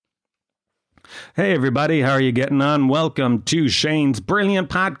Hey everybody, how are you getting on? Welcome to Shane's brilliant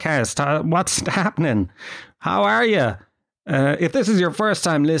podcast. What's happening? How are you? If this is your first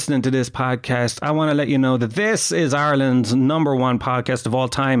time listening to this podcast, I want to let you know that this is Ireland's number one podcast of all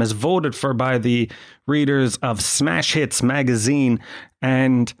time, as voted for by the readers of Smash Hits magazine.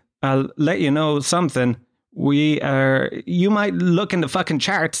 And I'll let you know something. You might look in the fucking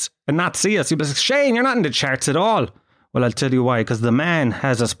charts and not see us. You'll be like, Shane, you're not in the charts at all. Well, I'll tell you why, because the man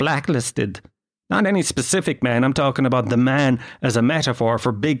has us blacklisted. Not any specific man. I'm talking about the man as a metaphor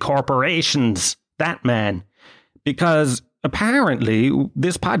for big corporations. That man. Because apparently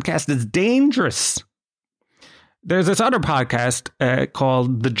this podcast is dangerous. There's this other podcast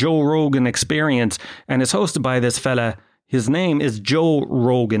called The Joe Rogan Experience, and it's hosted by this fella. His name is Joe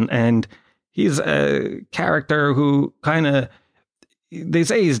Rogan, and he's a character who they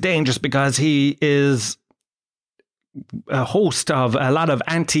say he's dangerous because he is a host of a lot of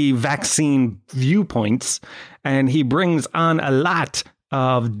anti-vaccine viewpoints, and he brings on a lot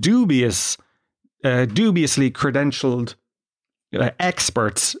of dubiously credentialed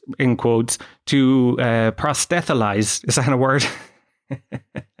experts, in quotes, to prosthetize. Is that a word?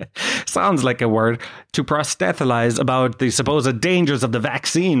 Sounds like a word. To prosthetize about the supposed dangers of the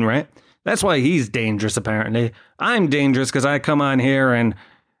vaccine, right? That's why he's dangerous, apparently. I'm dangerous because I come on here and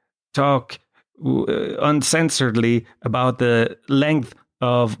talk uncensoredly about the length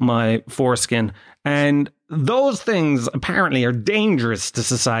of my foreskin, and those things apparently are dangerous to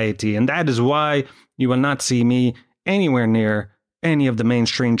society, and that is why you will not see me anywhere near any of the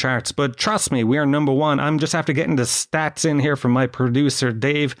mainstream charts. But trust me, we are number one. I'm just after getting the stats in here from my producer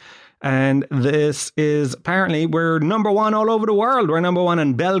Dave, and this is apparently we're number one all over the world. We're number one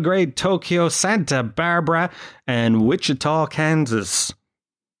in Belgrade, Tokyo, Santa Barbara, and Wichita, Kansas.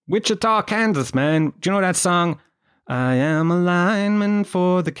 Wichita, Kansas, man. Do you know that song? I am a lineman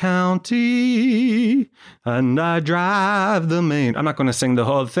for the county, and I drive the main. I'm not going to sing the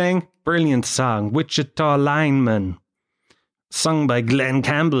whole thing. Brilliant song. Wichita Lineman. Sung by Glenn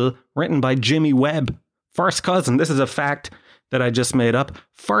Campbell, written by Jimmy Webb. First cousin. This is a fact that I just made up.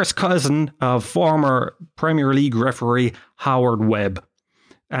 First cousin of former Premier League referee Howard Webb.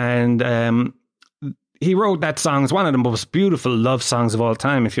 And he wrote that song. It's one of the most beautiful love songs of all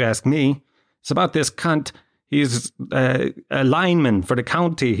time, if you ask me. It's about this cunt. He's a lineman for the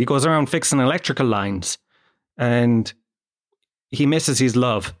county. He goes around fixing electrical lines, and he misses his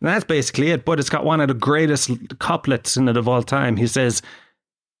love. And that's basically it, but it's got one of the greatest couplets in it of all time. He says,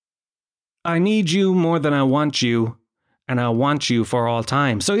 I need you more than I want you, and I want you for all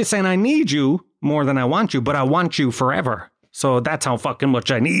time. So he's saying, I need you more than I want you, but I want you forever. So that's how fucking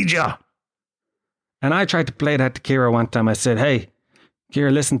much I need you. And I tried to play that to Kira one time. I said, hey,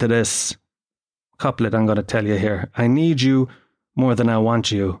 Kira, listen to this couplet I'm going to tell you here. I need you more than I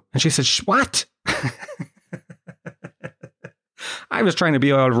want you. And she said, what? I was trying to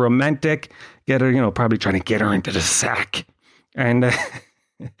be all romantic, get her, probably trying to get her into the sack. And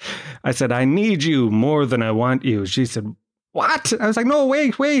I said, I need you more than I want you. She said, what? I was like, no,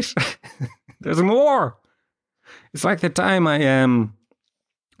 wait. There's more. It's like the time I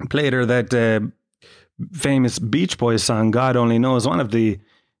played her that famous Beach Boys song, God Only Knows, one of the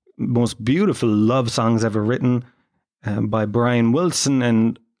most beautiful love songs ever written by Brian Wilson,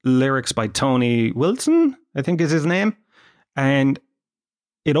 and lyrics by Tony Wilson, I think is his name. And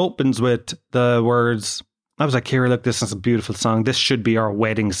it opens with the words, I was like, Kira, look, this is a beautiful song. This should be our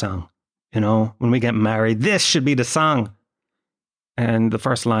wedding song. When we get married, this should be the song. And the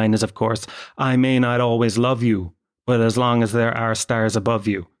first line is, of course, I may not always love you, but as long as there are stars above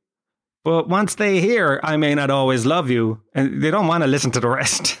you. But once they hear, I may not always love you, and they don't want to listen to the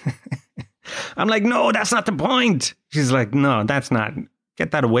rest. I'm like, no, that's not the point. She's like, no, that's not.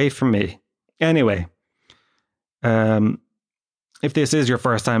 Get that away from me. Anyway, if this is your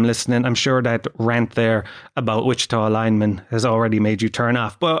first time listening, I'm sure that rant there about Wichita lineman has already made you turn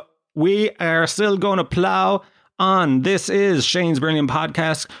off. But we are still going to plow on. This is Shane's Brilliant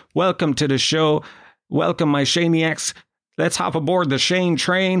Podcast. Welcome to the show. Welcome, my Shaniacs. Let's hop aboard the Shane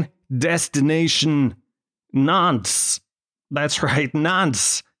train. Destination Nantes. That's right,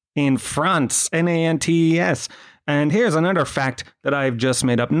 Nantes in France. Nantes. And here's another fact that I've just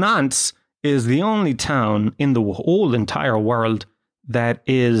made up. Nantes is the only town in the whole entire world that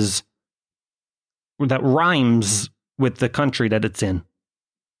rhymes with the country that it's in.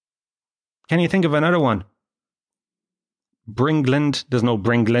 Can you think of another one? Bringland. There's no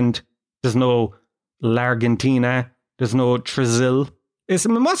Bringland. There's no L'Argentina. There's no Trizil. It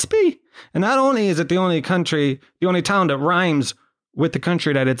must be. And not only is it the only town that rhymes with the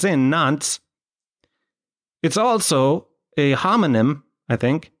country that it's in, Nantes, it's also a homonym, I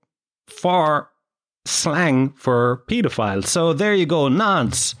think, for slang for pedophiles. So there you go,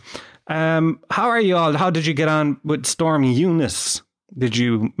 nods. How are you all? How did you get on with Storm Eunice? Did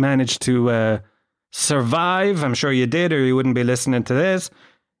you manage to survive? I'm sure you did, or you wouldn't be listening to this.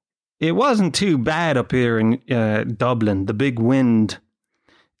 It wasn't too bad up here in Dublin. The big wind.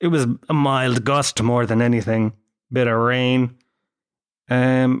 It was a mild gust more than anything. Bit of rain.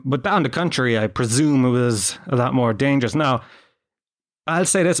 But down the country, I presume it was a lot more dangerous. Now, I'll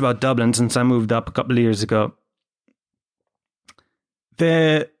say this about Dublin since I moved up a couple of years ago.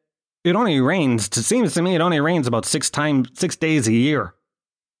 It only rains, it seems to me, it only rains about 6 days a year.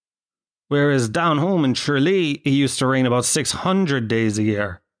 Whereas down home in Tralee, it used to rain about 600 days a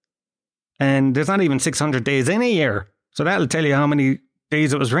year. And there's not even 600 days in a year. So that'll tell you how many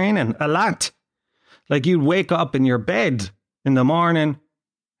days it was raining. A lot. Like you'd wake up in your bed in the morning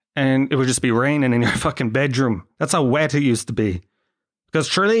and it would just be raining in your fucking bedroom. That's how wet it used to be. Because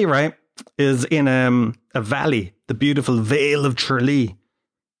Tralee, right, is in a valley, the beautiful Vale of Tralee.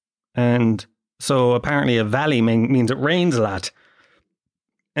 And so apparently a valley means it rains a lot.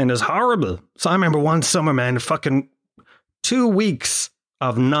 And it's horrible. So I remember one summer, man, fucking 2 weeks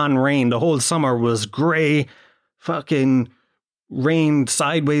of non-rain. The whole summer was grey, fucking rain,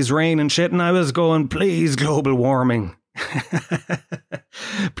 sideways rain and shit. And I was going, please, global warming.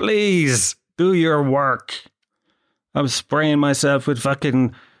 Please, do your work. I was spraying myself with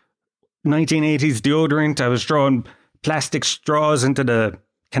fucking 1980s deodorant. I was throwing plastic straws into the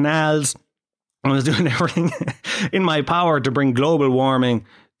canals. I was doing everything in my power to bring global warming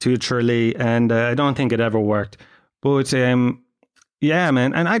to Tralee, and I don't think it ever worked. But yeah,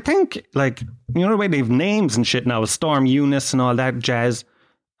 man. And I think, like, you know the way they've names and shit now, Storm Eunice and all that jazz.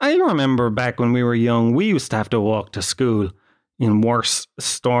 I remember back when we were young, we used to have to walk to school in worse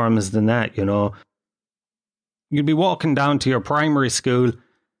storms than that, you know. You'd be walking down to your primary school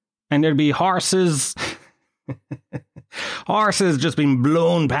and there'd be horses, horses just being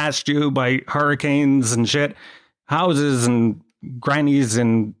blown past you by hurricanes and shit. Houses and grannies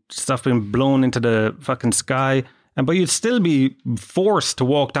and stuff being blown into the fucking sky. But you'd still be forced to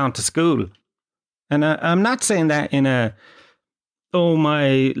walk down to school. And I'm not saying that in a, oh,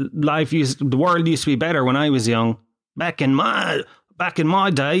 the world used to be better when I was young. Back in my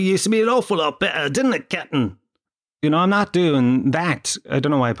day, it used to be an awful lot better, didn't it, Captain? You know, I'm not doing that. I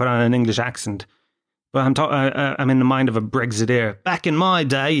don't know why I put on an English accent. But I'm in the mind of a Brexiteer. Back in my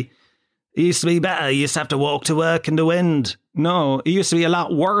day, it used to be better. You used to have to walk to work in the wind. No, it used to be a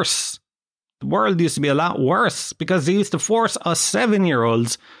lot worse. The world used to be a lot worse because they used to force us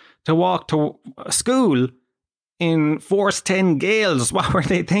 7-year-olds to walk to school in force 10 gales. What were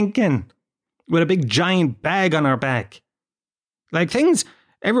they thinking? With a big giant bag on our back. Like things,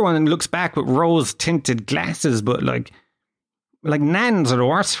 everyone looks back with rose-tinted glasses, but like nans are the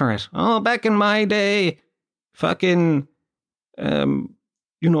worst for it. Oh, back in my day, fucking,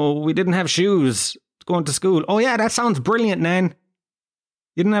 you know, we didn't have shoes going to school. Oh yeah, that sounds brilliant, Nan.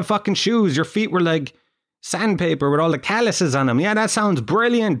 You didn't have fucking shoes. Your feet were like sandpaper with all the calluses on them. Yeah, that sounds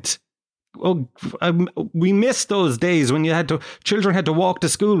brilliant. Oh, we missed those days when children had to walk to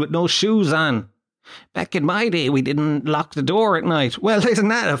school with no shoes on. Back in my day, we didn't lock the door at night. Well, isn't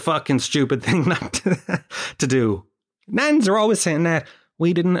that a fucking stupid thing not to do? Nans are always saying that. I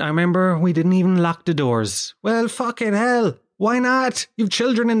remember we didn't even lock the doors. Well, fucking hell. Why not? You've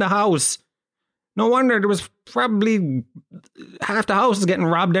children in the house. No wonder there was probably half the house is getting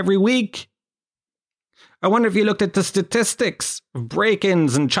robbed every week. I wonder if you looked at the statistics of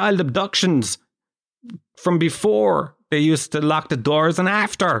break-ins and child abductions from before they used to lock the doors and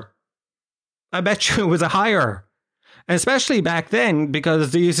after. I bet you it was a higher. Especially back then,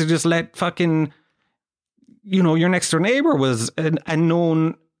 because they used to just let fucking, you know, your next door neighbor was a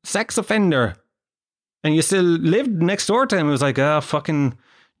known sex offender. And you still lived next door to him. It was like, fucking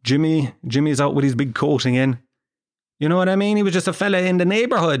Jimmy's out with his big coat again. You know what I mean? He was just a fella in the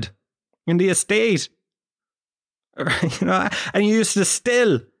neighborhood, in the estate. You know, and you used to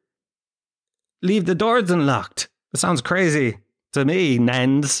still leave the doors unlocked. It sounds crazy to me,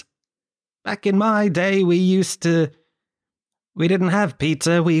 Nans. Back in my day, we didn't have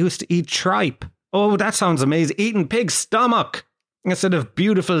pizza. We used to eat tripe. Oh, that sounds amazing. Eating pig's stomach instead of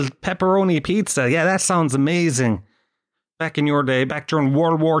beautiful pepperoni pizza. Yeah, that sounds amazing. Back in your day, back during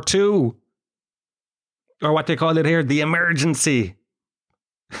World War II. Or what they call it here, the emergency.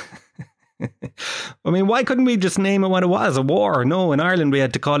 I mean, why couldn't we just name it what it was? A war. No, in Ireland we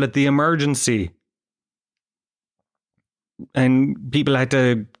had to call it the emergency. And people had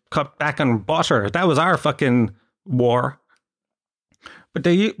to cut back on butter. That was our fucking war. But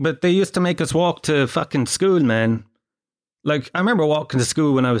they used to make us walk to fucking school, man. Like, I remember walking to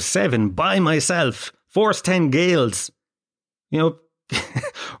school when I was 7 by myself, Force 10 gales. You know,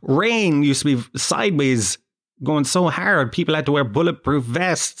 rain used to be sideways going so hard, people had to wear bulletproof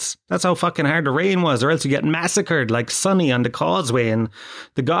vests. That's how fucking hard the rain was, or else you get massacred like Sonny on the causeway in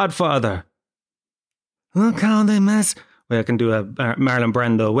The Godfather. Look how they mess. Wait, I can do a Marlon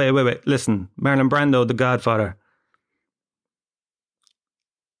Brando. Wait. Listen, Marlon Brando, The Godfather.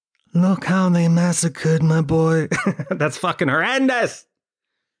 Look how they massacred my boy. That's fucking horrendous.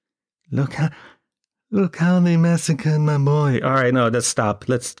 Look how they massacred my boy. All right, no, let's stop.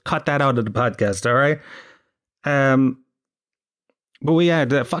 Let's cut that out of the podcast, all right? But we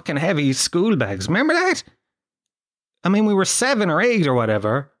had fucking heavy school bags. Remember that? I mean, we were 7 or 8 or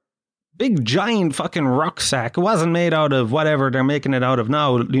whatever. Big giant fucking rucksack. It wasn't made out of whatever they're making it out of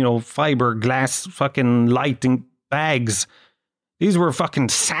now. You know, fiberglass fucking lighting bags. These were fucking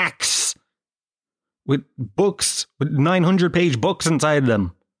sacks with books, with 900-page books inside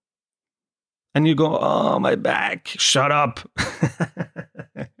them. And you go, oh, my back. Shut up.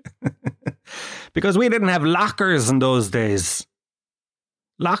 Because we didn't have lockers in those days.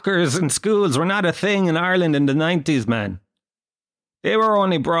 Lockers in schools were not a thing in Ireland in the 90s, man. They were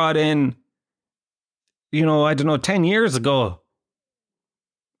only brought in, 10 years ago.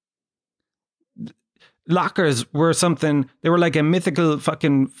 Lockers were something, they were like a mythical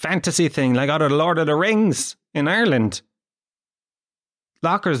fucking fantasy thing, like out of Lord of the Rings in Ireland.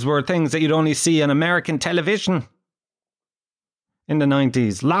 Lockers were things that you'd only see on American television in the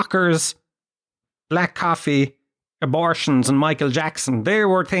 90s. Lockers, black coffee, abortions, and Michael Jackson. There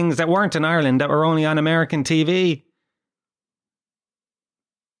were things that weren't in Ireland that were only on American TV.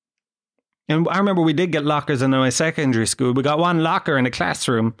 And I remember we did get lockers in my secondary school. We got one locker in a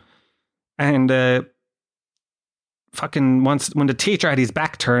classroom. And fucking once, when the teacher had his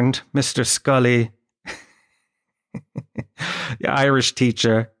back turned, Mr. Scully, the Irish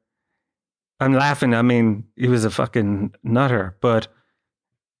teacher, I'm laughing. I mean, he was a fucking nutter. But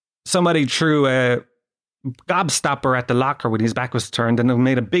somebody threw a gobstopper at the locker when his back was turned, and it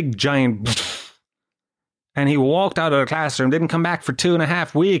made a big giant. And he walked out of the classroom, didn't come back for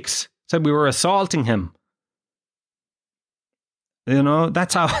 2.5 weeks. Said we were assaulting him. You know,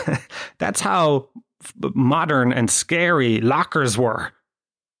 that's how modern and scary lockers were.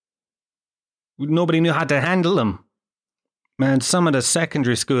 Nobody knew how to handle them. Man, some of the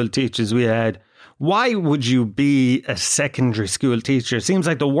secondary school teachers we had, why would you be a secondary school teacher? It seems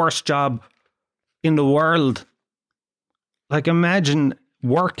like the worst job in the world. Like, imagine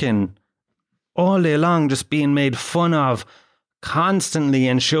working all day long just being made fun of constantly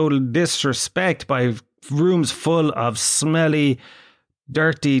and showed disrespect by rooms full of smelly,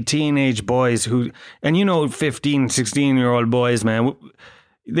 dirty teenage boys who, and 15, 16-year-old boys, man,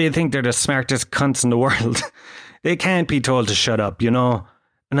 they think they're the smartest cunts in the world. They can't be told to shut up, And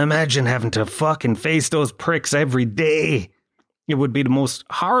imagine having to fucking face those pricks every day. It would be the most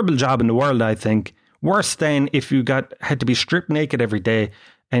horrible job in the world, I think. Worse than if you had to be stripped naked every day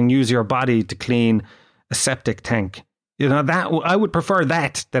and use your body to clean a septic tank. That I would prefer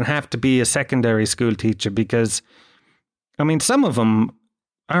that than have to be a secondary school teacher, because, I mean, some of them,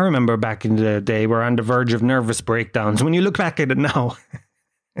 I remember back in the day, were on the verge of nervous breakdowns. When you look back at it now,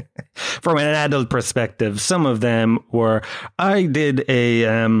 from an adult perspective, some of them were. I did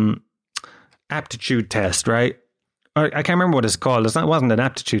a aptitude test, right? I can't remember what it's called. It wasn't an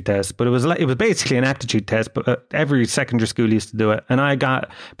aptitude test, but it was basically an aptitude test. But every secondary school used to do it, and I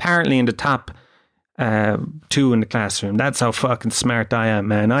got apparently in the top 2 in the classroom. That's how fucking smart I am,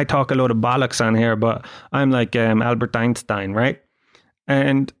 man. I talk a load of bollocks on here, but I'm like Albert Einstein, right?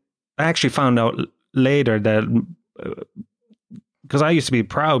 And I actually found out later that because I used to be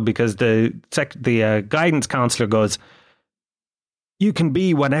proud, because the guidance counselor goes, you can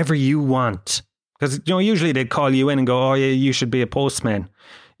be whatever you want. Because usually they'd call you in and go, oh yeah, you should be a postman,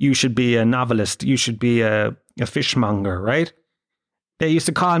 you should be a novelist, you should be a fishmonger, right? They used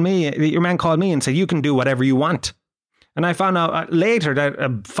to call me, your man called me and said, you can do whatever you want. And I found out later that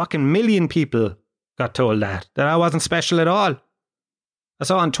a fucking million people got told that I wasn't special at all. I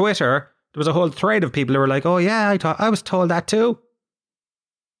saw on Twitter, there was a whole thread of people who were like, oh yeah, I was told that too.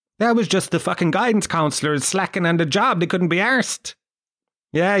 That was just the fucking guidance counselors slacking on the job. They couldn't be arsed.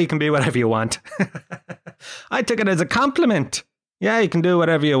 Yeah, you can be whatever you want. I took it as a compliment. Yeah, you can do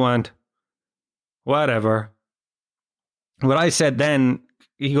whatever you want. Whatever. What I said then,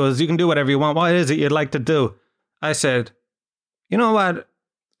 he goes, you can do whatever you want. What is it you'd like to do? I said, you know what?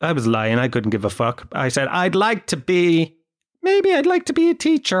 I was lying. I couldn't give a fuck. I said, I'd like to be a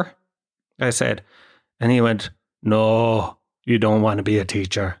teacher. I said, and he went, no, you don't want to be a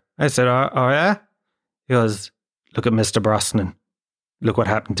teacher. I said, oh yeah? He goes, Look at Mr. Brosnan. Look what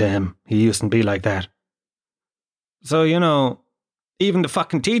happened to him. He used to be like that. So, you know, even the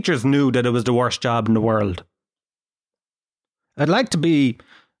fucking teachers knew that it was the worst job in the world. I'd like to be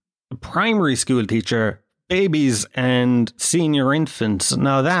a primary school teacher, babies and senior infants.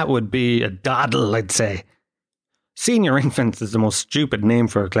 Now that would be a doddle, I'd say. Senior infants is the most stupid name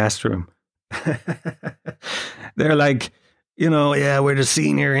for a classroom. They're like, you know, yeah, we're the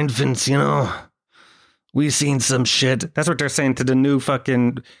senior infants, you know. We've seen some shit. That's what they're saying to the new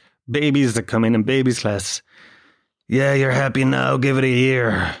fucking babies that come in babies class. Yeah, you're happy now. Give it a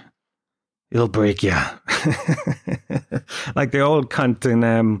year. It'll break you. Like the old cunt in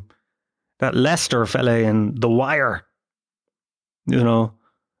that Lester fella in The Wire. You know,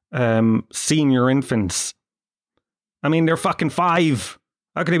 senior infants. I mean, they're fucking 5.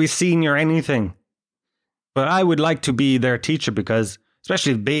 How could they be senior anything? But I would like to be their teacher because,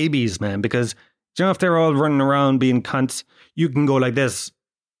 especially babies, man, because, you know, if they're all running around being cunts, you can go like this.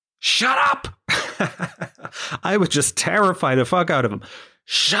 Shut up! I would just terrify the fuck out of them.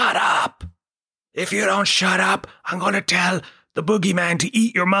 Shut up! If you don't shut up, I'm going to tell the boogeyman to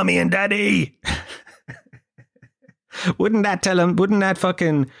eat your mummy and daddy. Wouldn't that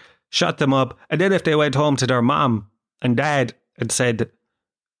fucking shut them up? And then if they went home to their mom and dad and said,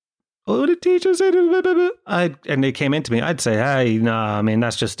 oh, the teacher said, and they came into me, I'd say, hey, no, I mean,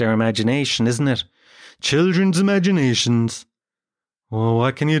 that's just their imagination, isn't it? Children's imaginations. Well,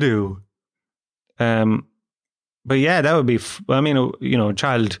 what can you do? But yeah, that would be, I mean, you know,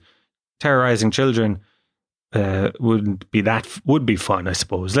 child terrorizing children would be fun, I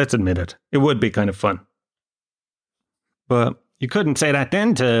suppose. Let's admit it. It would be kind of fun. But you couldn't say that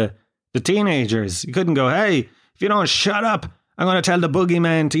then to the teenagers. You couldn't go, hey, if you don't shut up, I'm going to tell the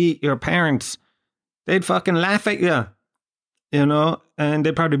boogeyman to eat your parents. They'd fucking laugh at you, you know, and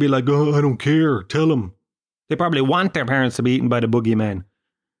they'd probably be like, oh, I don't care. Tell them. They probably want their parents to be eaten by the boogeyman.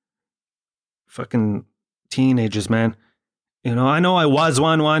 Fucking teenagers, man. You know I was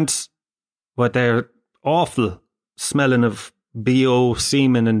one once, but they're awful, smelling of BO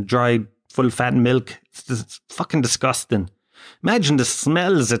semen and dried full fat milk. It's fucking disgusting. Imagine the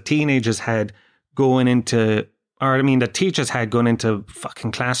smells that teenagers had going into, or I mean the teachers had going into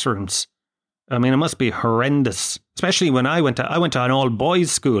fucking classrooms. I mean, it must be horrendous. Especially when I went to an all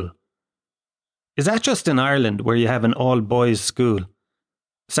boys school. Is that just in Ireland where you have an all boys school?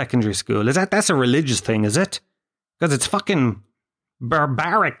 Secondary school. That's a religious thing, is it? Because it's fucking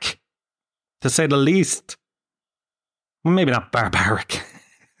barbaric, to say the least. Well, maybe not barbaric.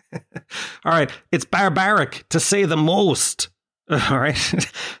 All right, it's barbaric to say the most. All right,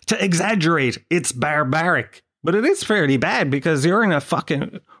 to exaggerate, it's barbaric. But it is fairly bad because you're in a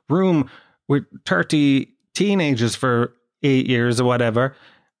fucking room with 30 teenagers for 8 years or whatever,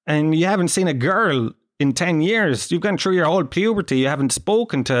 and you haven't seen a girl in 10 years. You've gone through your whole puberty. You haven't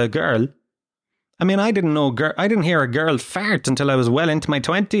spoken to a girl. I mean, I didn't hear a girl fart until I was well into my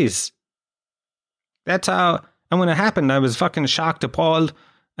 20s. That's how, and when it happened, I was fucking shocked, appalled,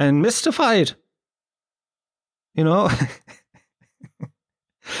 and mystified. You know?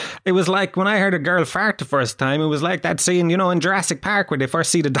 It was like when I heard a girl fart the first time, it was like that scene, you know, in Jurassic Park where they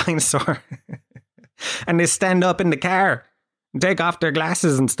first see the dinosaur. And they stand up in the car and take off their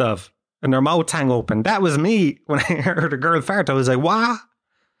glasses and stuff. And their mouths hang open. That was me when I heard a girl fart. I was like, what?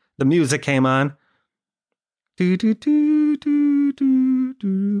 The music came on. Do, do, do, do, do,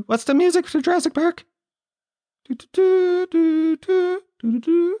 do. What's the music for Jurassic Park? Do, do, do, do, do, do,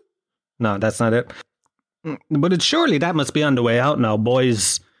 do. No, that's not it. But surely that must be on the way out now.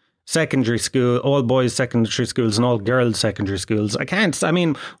 Boys secondary school, all boys secondary schools and all girls secondary schools. I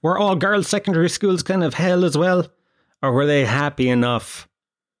mean, were all girls secondary schools kind of hell as well? Or were they happy enough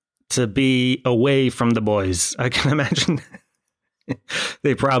to be away from the boys? I can imagine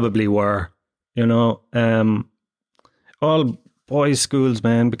they probably were, you know, all boys schools,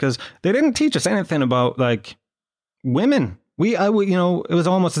 man, because they didn't teach us anything about like women. You know, it was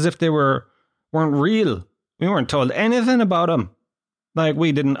almost as if they weren't real. We weren't told anything about them. Like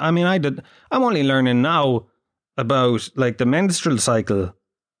we didn't. I mean, I did. I'm only learning now about like the menstrual cycle.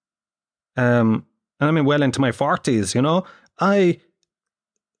 And I'm well into my 40s. You know, I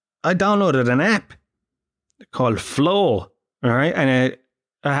downloaded an app called Flow. All right, and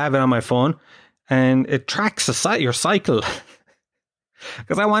I have it on my phone, and it tracks your cycle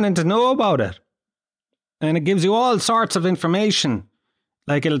because I wanted to know about it, and it gives you all sorts of information.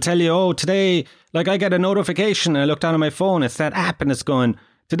 Like it'll tell you, oh, today, like I get a notification, I look down on my phone, it's that app and it's going,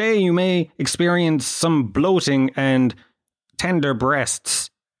 today you may experience some bloating and tender breasts.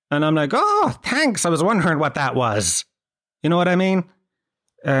 And I'm like, oh, thanks. I was wondering what that was. You know what I mean?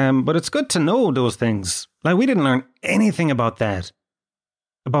 But it's good to know those things. Like, we didn't learn anything about that,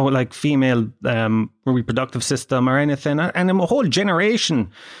 about like female reproductive system or anything. And a whole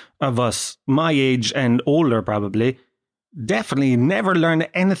generation of us, my age and older probably, definitely never learned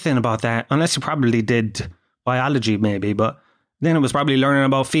anything about that, unless you probably did biology maybe, but then it was probably learning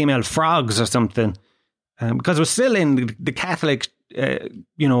about female frogs or something. Because we're still in the Catholic,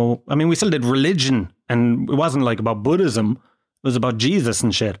 we still did religion, and it wasn't like about Buddhism. It was about Jesus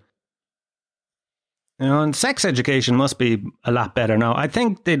and shit. And sex education must be a lot better now. I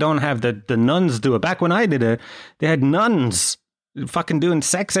think they don't have the nuns do it. Back when I did it, they had nuns fucking doing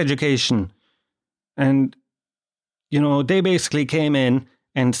sex education. And, they basically came in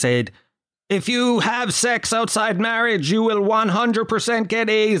and said, if you have sex outside marriage, you will 100% get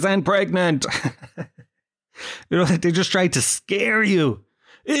AIDS and pregnant. They just tried to scare you.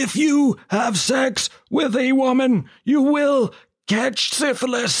 If you have sex with a woman, you will catch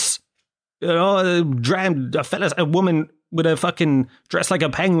syphilis. A woman with a fucking dress like a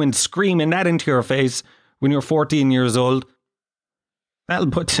penguin screaming that into your face when you're 14 years old.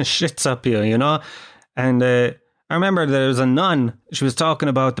 That'll put the shits up you, And I remember there was a nun, she was talking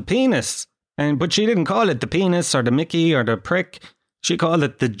about the penis. But she didn't call it the penis or the Mickey or the prick. She called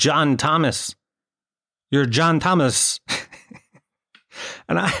it the John Thomas. You're John Thomas.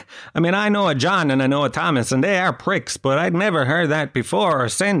 And I know a John and I know a Thomas, and they are pricks, but I'd never heard that before or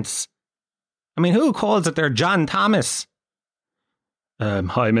since. I mean, who calls it their John Thomas?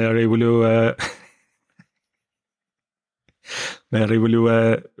 Hi, Mary, will you... Mary, will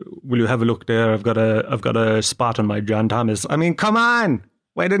you have a look there? I've got a spot on my John Thomas. I mean, come on!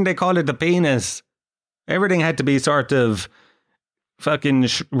 Why didn't they call it the penis? Everything had to be sort of fucking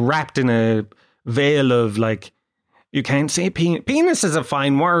wrapped in a veil of like, you can't say penis. Penis is a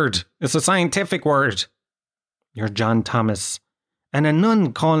fine word. It's a scientific word. You're John Thomas. And a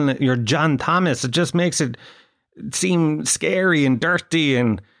nun calling it your John Thomas, it just makes it seem scary and dirty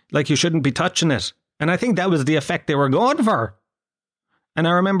and like you shouldn't be touching it. And I think that was the effect they were going for. And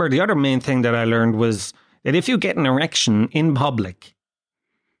I remember the other main thing that I learned was that if you get an erection in public,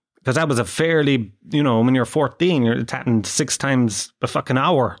 because that was a fairly, when you're 14, you're tapping 6 times a fucking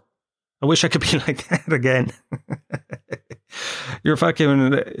hour. I wish I could be like that again. You're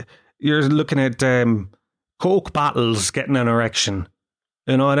looking at Coke bottles getting an erection.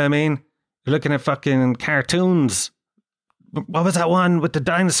 You know what I mean? You're looking at fucking cartoons. What was that one with the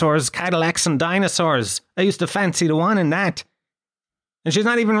dinosaurs? Cadillacs and dinosaurs. I used to fancy the one in that. And she's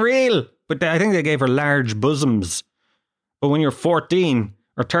not even real. But I think they gave her large bosoms. But when you're 14...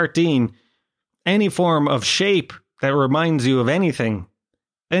 or 13, any form of shape that reminds you of anything,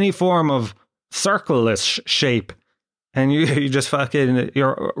 any form of circle-ish shape, and you just fucking,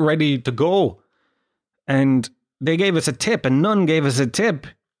 you're ready to go. And they gave us a tip, and none gave us a tip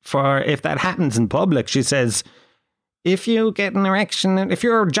for if that happens in public. She says, if you get an erection, if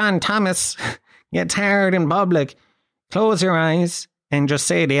you're John Thomas, gets hard in public, close your eyes and just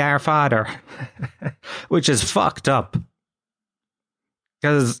say the Our Father, which is fucked up.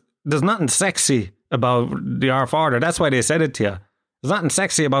 Because there's nothing sexy about the Our Father. That's why they said it to you. There's nothing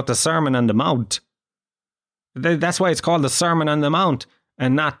sexy about the Sermon on the Mount. That's why it's called the Sermon on the Mount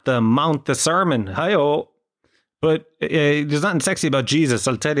and not the Mount the Sermon. Hi-oh. But there's nothing sexy about Jesus,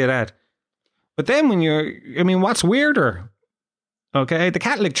 I'll tell you that. But then what's weirder? Okay, the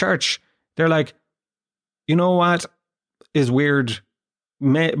Catholic Church, they're like, you know what is weird?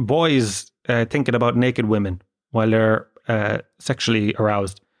 Boys thinking about naked women while they're sexually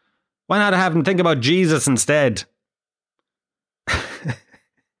aroused. Why not have them think about Jesus instead?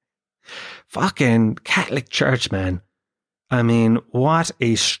 Fucking Catholic Church, man. I mean, what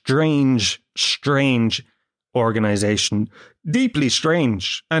a strange organization. Deeply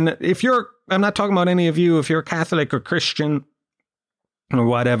strange. And I'm not talking about any of you, if you're Catholic or Christian or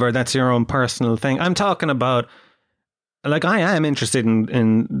whatever, that's your own personal thing. I'm talking about, like, I am interested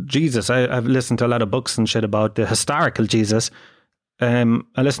in Jesus. I've listened to a lot of books and shit about the historical Jesus. I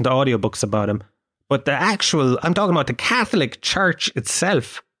listened to audiobooks about him. But I'm talking about the Catholic Church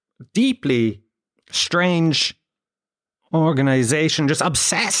itself. Deeply strange organization, just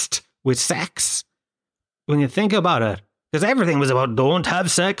obsessed with sex. When you think about it. Because everything was about don't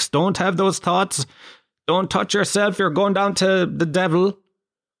have sex, don't have those thoughts, don't touch yourself, you're going down to the devil.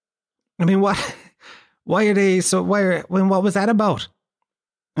 I mean, what was that about?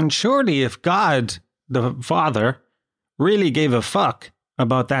 And surely if God, the Father, really gave a fuck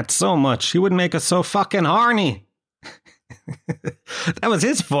about that so much, he wouldn't make us so fucking horny. That was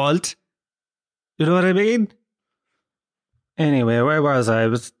his fault. You know what I mean? Anyway, where was I? I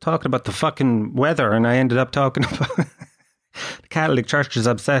was talking about the fucking weather and I ended up talking about... The Catholic Church's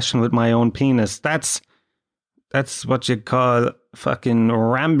obsession with my own penis. That's what you call fucking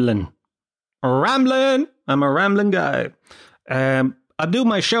rambling. Rambling! I'm a rambling guy. I'll do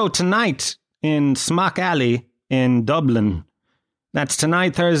my show tonight in Smock Alley in Dublin. That's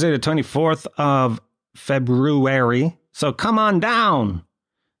tonight, Thursday, the 24th of February. So come on down.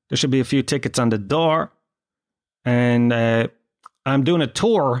 There should be a few tickets on the door. And I'm doing a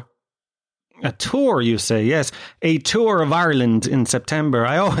tour. A tour, you say? Yes, a tour of Ireland in September.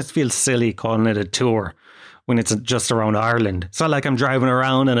 I always feel silly calling it a tour when it's just around Ireland. It's not like I'm driving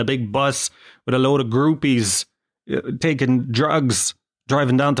around in a big bus with a load of groupies taking drugs,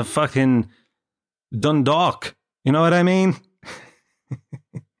 driving down to fucking Dundalk. You know what I mean?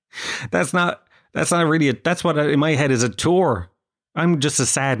 That's not really that's what in my head is a tour. I'm just a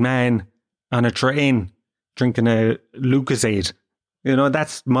sad man on a train drinking a Lucozade. You know,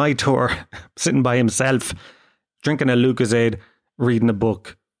 that's my tour. Sitting by himself, drinking a Lucozade, reading a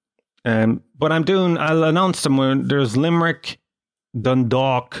book. But I'll announce them when there's Limerick,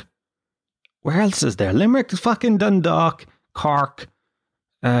 Dundalk. Where else is there? Limerick, fucking Dundalk, Cork,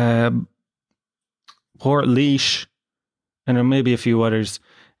 Port Leash, and there may be a few others.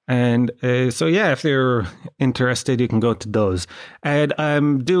 And so, yeah, if you're interested, you can go to those. And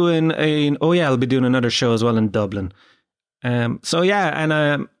I'm doing I'll be doing another show as well in Dublin. So, yeah,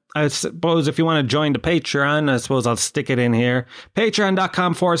 and I suppose if you want to join the Patreon, I suppose I'll stick it in here.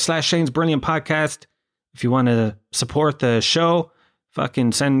 Patreon.com/Shane's Brilliant Podcast. If you want to support the show, fucking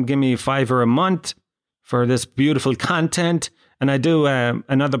give me $5 a month for this beautiful content. And I do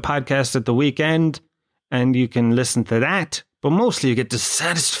another podcast at the weekend, and you can listen to that. But mostly you get the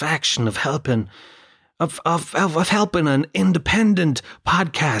satisfaction of helping an independent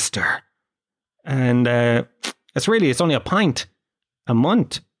podcaster. And it's only a pint a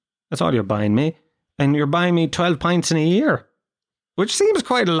month. That's all you're buying me. And you're buying me 12 pints in a year, which seems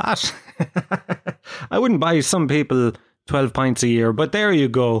quite a lot. I wouldn't buy some people 12 pints a year, but there you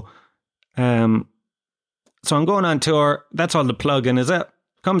go. So I'm going on tour. That's all the plug-in, is it?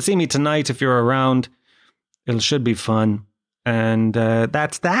 Come see me tonight if you're around. It should be fun. And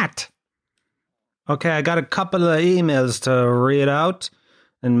that's that. Okay, I got a couple of emails to read out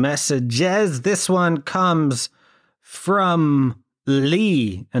and messages. This one comes from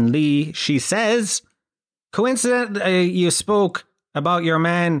Lee. And Lee, she says, coincidentally, you spoke about your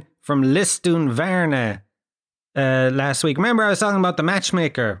man from Listún Varna last week. Remember I was talking about the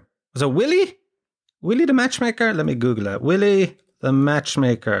matchmaker. Was it Willie? Willie the matchmaker? Let me Google it. Willie the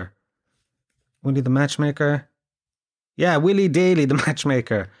matchmaker. Willie the matchmaker? Yeah, Willie Daly, the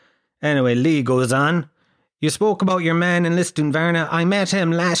matchmaker. Anyway, Lee goes on. You spoke about your man in Listún Varna. I met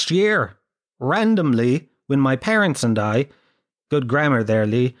him last year, randomly, when my parents and I, good grammar there,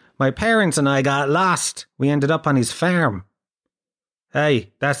 Lee, my parents and I got lost. We ended up on his farm.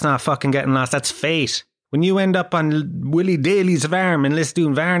 Hey, that's not fucking getting lost, that's fate. When you end up on Willie Daly's farm in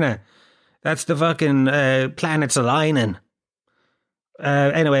Listún Varna, that's the fucking planets aligning.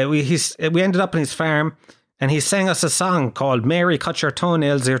 Anyway, we ended up on his farm, and he sang us a song called Mary, Cut Your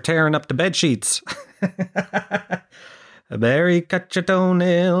Toenails, You're Tearing Up the Bedsheets. Mary, cut your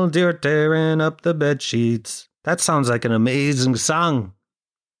toenails, you're tearing up the bedsheets. That sounds like an amazing song.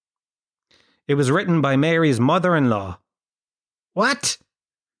 It was written by Mary's mother-in-law. What?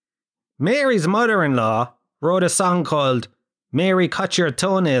 Mary's mother-in-law wrote a song called Mary, Cut Your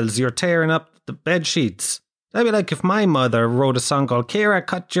Toenails, You're Tearing Up the Bedsheets. That'd be like if my mother wrote a song called Kira,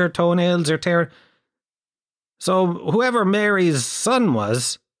 Cut Your Toenails, You're Tearing... So whoever Mary's son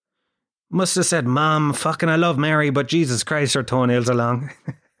was must have said, Mom, fucking I love Mary, but Jesus Christ, her toenails are long.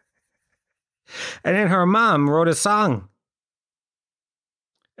 And then her mom wrote a song.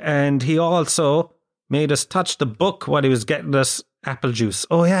 And he also made us touch the book while he was getting us apple juice.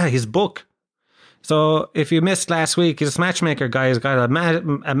 Oh yeah, his book. So if you missed last week, his matchmaker guy has got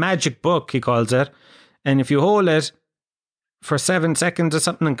a magic book, he calls it. And if you hold it for 7 seconds or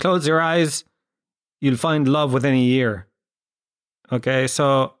something and close your eyes, you'll find love within a year. Okay,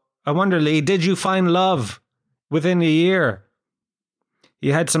 so I wonder, Lee, did you find love within a year?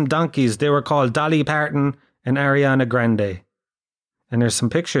 You had some donkeys. They were called Dolly Parton and Ariana Grande. And there's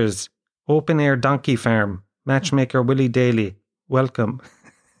some pictures. Open air donkey farm. Matchmaker Willie Daly. Welcome.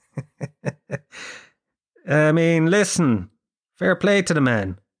 I mean, listen. Fair play to the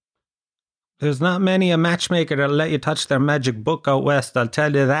man. There's not many a matchmaker that'll let you touch their magic book out west, I'll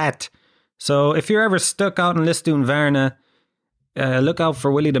tell you that. So if you're ever stuck out in Listún Varna, look out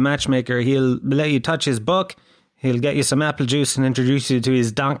for Willie the Matchmaker. He'll let you touch his book. He'll get you some apple juice and introduce you to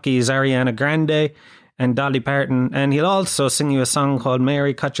his donkeys, Ariana Grande. and Dolly Parton. And he'll also sing you a song called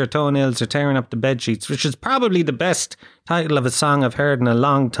Mary Cut Your Toenails, You're Tearing Up the Bedsheets, which is probably the best title of a song I've heard in a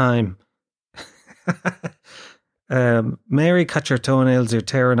long time. Mary Cut Your Toenails, You're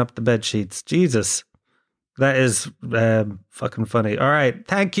Tearing Up the Bedsheets. Jesus. That is fucking funny. All right.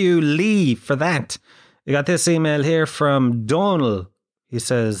 Thank you, Lee, for that. We got this email here from Donal. He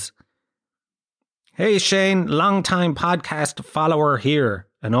says, "Hey, Shane, long-time podcast follower here,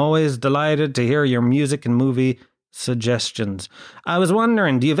 and always delighted to hear your music and movie suggestions. I was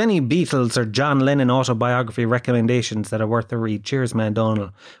wondering, do you have any Beatles or John Lennon autobiography recommendations that are worth a read? Cheers, man,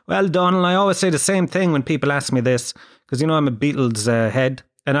 Donal." Well, Donal, I always say the same thing when people ask me this, because you know I'm a Beatles head.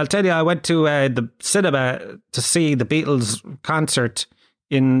 And I'll tell you, I went to the cinema to see the Beatles concert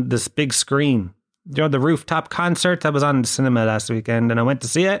in this big screen. You know, the rooftop concert that was on the cinema last weekend, and I went to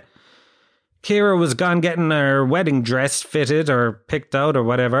see it. Kira was gone getting her wedding dress fitted or picked out or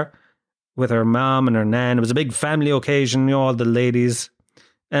whatever with her mom and her nan. It was a big family occasion, you know, all the ladies.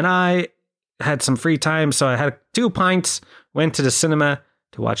 And I had some free time, so I had 2 pints, went to the cinema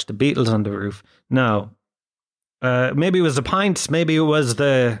to watch the Beatles on the roof. Now, maybe it was the pints, maybe it was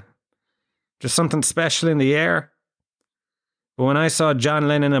just something special in the air. But when I saw John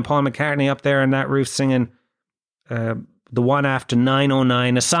Lennon and Paul McCartney up there on that roof singing the one after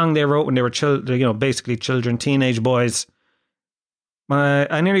 909, a song they wrote when they were basically children, teenage boys,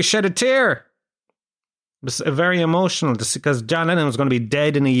 I nearly shed a tear. It was very emotional because John Lennon was going to be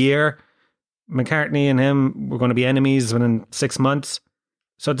dead in a year. McCartney and him were going to be enemies within 6 months.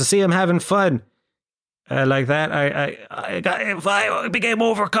 So to see him having fun like that, I became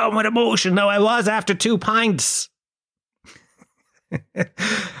overcome with emotion. Now I was after 2 pints.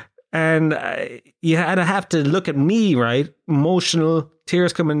 And you had to have to look at me, right? Emotional,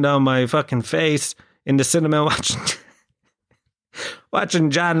 tears coming down my fucking face in the cinema watching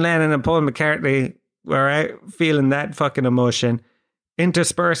John Lennon and Paul McCartney, all right, feeling that fucking emotion,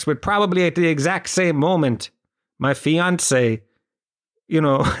 interspersed with probably at the exact same moment, my fiance, in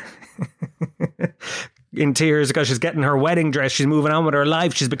tears because she's getting her wedding dress. She's moving on with her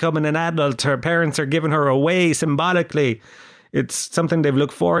life. She's becoming an adult. Her parents are giving her away symbolically. It's something they've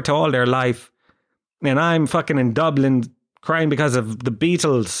looked forward to all their life. And I'm fucking in Dublin crying because of the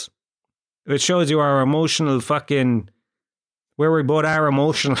Beatles. It shows you our emotional fucking, where we both are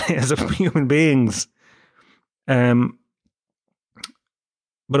emotionally as human beings. But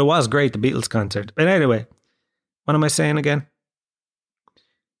it was great, the Beatles concert. But anyway, what am I saying again?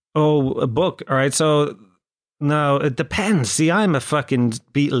 Oh, a book. All right. So now it depends. See, I'm a fucking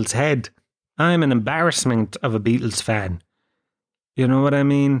Beatles head. I'm an embarrassment of a Beatles fan. You know what I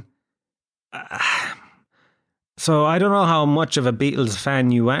mean? So I don't know how much of a Beatles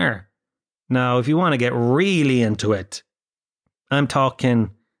fan you are. Now, if you want to get really into it, I'm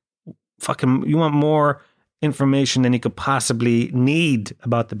talking fucking, you want more information than you could possibly need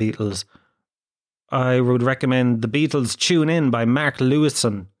about the Beatles. I would recommend The Beatles Tune In by Mark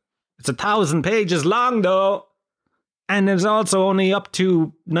Lewison. It's 1,000 pages long, though. And it's also only up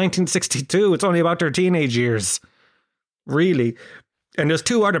to 1962. It's only about their teenage years. Really. And there's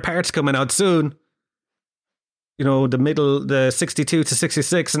 2 other parts coming out soon. You know, the 62 to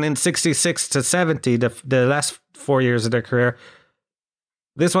 66 and then 66 to 70, the last 4 years of their career.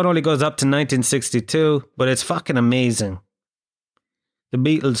 This one only goes up to 1962, but it's fucking amazing. The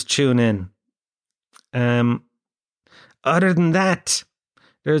Beatles Tune In. Other than that,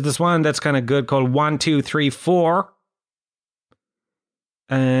 there's this one that's kind of good called 1, 2, 3, 4.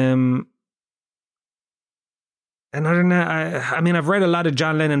 And other than that, I mean, I've read a lot of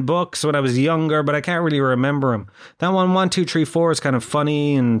John Lennon books when I was younger, but I can't really remember them. That one, 1, 2, 3, 4 is kind of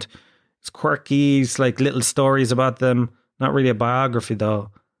funny and it's quirky. It's like little stories about them. Not really a biography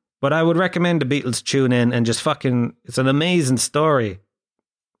though. But I would recommend the Beatles Tune In and just fucking, it's an amazing story.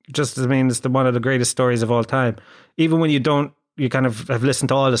 It's one of the greatest stories of all time. Even when you kind of have listened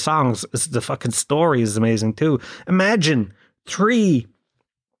to all the songs, the fucking story is amazing too. Imagine 3,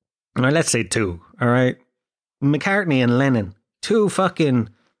 or let's say 2, all right? McCartney and Lennon, 2 fucking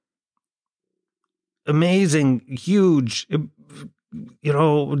amazing, huge,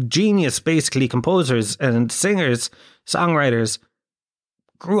 genius, basically, composers and singers, songwriters,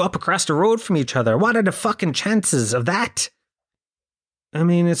 grew up across the road from each other. What are the fucking chances of that? I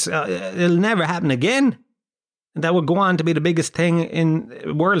mean, it'll never happen again. And that would go on to be the biggest thing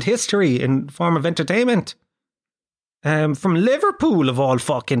in world history in form of entertainment. From Liverpool, of all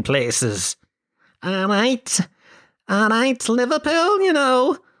fucking places. All right,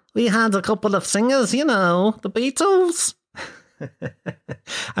 Liverpool, we had a couple of singers, the Beatles.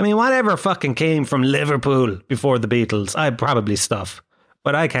 I mean, whatever fucking came from Liverpool before the Beatles, I'd probably stuff.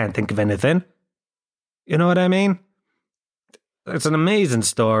 But I can't think of anything. You know what I mean? It's an amazing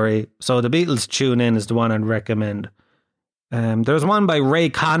story. So The Beatles Tune In is the one I'd recommend. There's one by Ray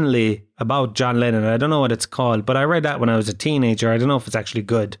Conley about John Lennon. I don't know what it's called, but I read that when I was a teenager. I don't know if it's actually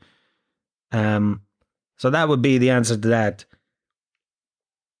good. So that would be the answer to that.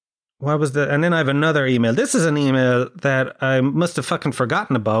 What was and then I have another email. This is an email that I must have fucking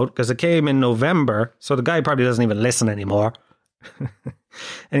forgotten about because it came in November. So the guy probably doesn't even listen anymore.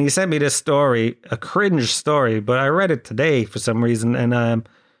 And he sent me this story, a cringe story, but I read it today for some reason. And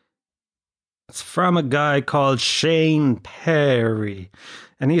it's from a guy called Shane Perry.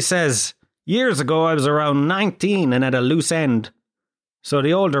 And he says, years ago, I was around 19 and at a loose end. So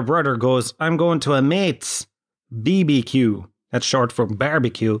the older brother goes, I'm going to a mate's BBQ. That's short for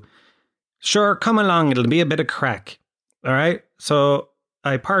barbecue. Sure, come along. It'll be a bit of crack. All right. So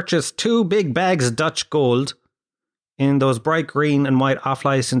I purchased 2 big bags of Dutch Gold in those bright green and white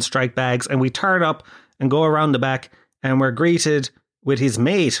off-license strike bags. And we turn up and go around the back and we're greeted with his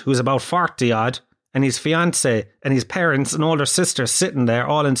mate, who's about 40 odd, and his fiance and his parents and older sister sitting there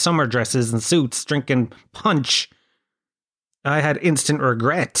all in summer dresses and suits drinking punch. I had instant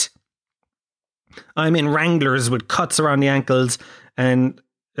regret. I'm in Wranglers with cuts around the ankles and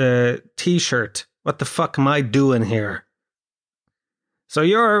t-shirt. What the fuck am I doing here? So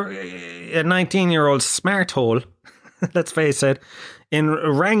you're a 19-year-old smart hole, let's face it, in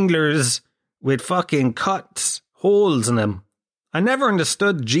Wranglers with fucking cuts, holes in them. I never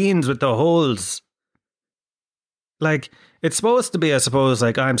understood jeans with the holes. Like, it's supposed to be, I suppose,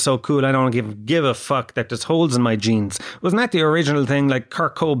 like, I'm so cool, I don't give a fuck that there's holes in my jeans. Wasn't that the original thing, like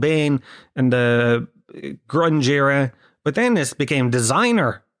Kurt Cobain and the grunge era? But then this became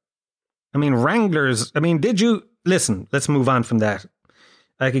designer. I mean, Wranglers. I mean, listen, let's move on from that.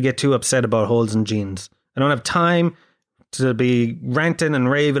 I could get too upset about holes in jeans. I don't have time to be ranting and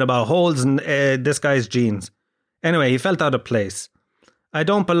raving about holes in this guy's jeans. Anyway, he felt out of place. I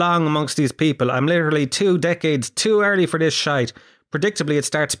don't belong amongst these people. I'm literally 2 decades too early for this shite. Predictably, it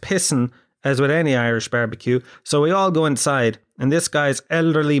starts pissing, as with any Irish barbecue. So we all go inside, and this guy's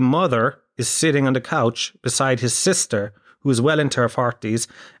elderly mother is sitting on the couch beside his sister, who's well into her 40s,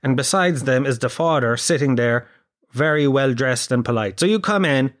 and besides them is the father sitting there, very well dressed and polite. So you come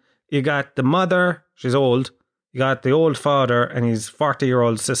in, you got the mother, she's old, you got the old father and his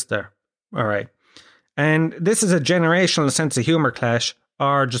 40-year-old sister. All right. And this is a generational sense of humour clash,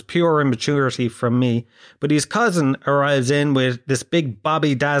 or just pure immaturity from me. But his cousin arrives in with this big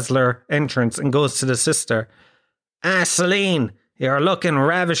Bobby Dazzler entrance and goes to the sister. Celine, you're looking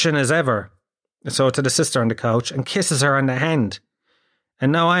ravishing as ever. So to the sister on the couch, and kisses her on the hand.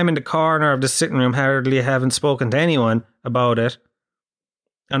 And now I'm in the corner of the sitting room, hardly having spoken to anyone about it,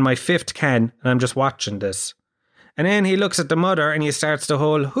 on my 5th can, and I'm just watching this. And then he looks at the mother and he starts the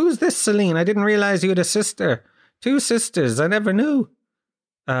whole, who's this Celine? I didn't realise you had a sister. 2 sisters, I never knew.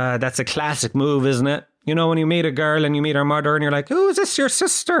 That's a classic move, isn't it? You know, when you meet a girl and you meet her mother and you're like, oh, is this your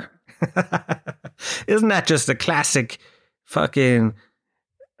sister? Isn't that just a classic fucking,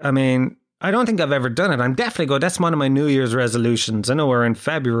 I mean, I don't think I've ever done it. I'm definitely that's one of my New Year's resolutions. I know we're in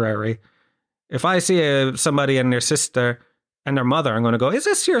February. If I see somebody and their sister and their mother, I'm going to go, is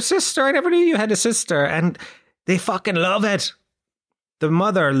this your sister? I never knew you had a sister. And they fucking love it. The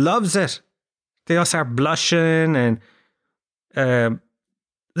mother loves it. They all start blushing and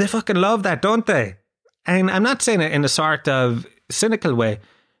they fucking love that, don't they? And I'm not saying it in a sort of cynical way.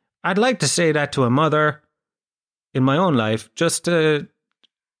 I'd like to say that to a mother in my own life, just to,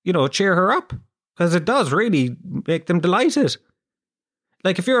 you know, cheer her up. Because it does really make them delighted.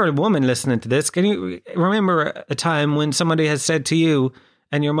 Like, if you're a woman listening to this, can you remember a time when somebody has said to you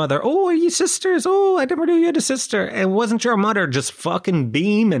and your mother, oh, are you sisters? Oh, I never knew you had a sister. And wasn't your mother just fucking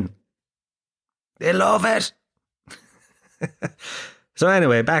beaming? They love it. So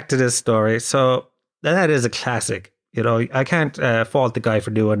anyway, back to this story. So that is a classic. You know, I can't fault the guy for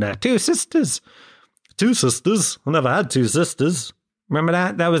doing that. 2 sisters. 2 sisters. I never had 2 sisters. Remember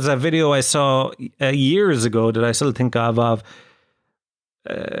that? That was a video I saw years ago that I still think of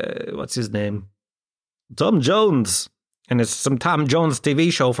what's his name? Tom Jones. And it's some Tom Jones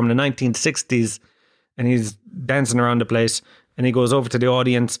TV show from the 1960s. And he's dancing around the place. And he goes over to the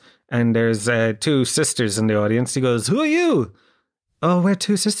audience. And there's 2 sisters in the audience. He goes, who are you? Oh, we're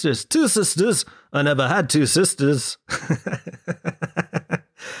 2 sisters. 2 sisters? I never had 2 sisters.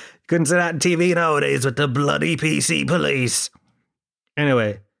 Couldn't say that on TV nowadays with the bloody PC police.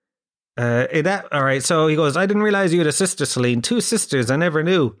 Anyway, all right, so he goes, I didn't realize you had a sister, Celine. 2 sisters, I never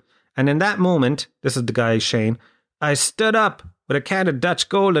knew. And in that moment, this is the guy, Shane, I stood up with a can of Dutch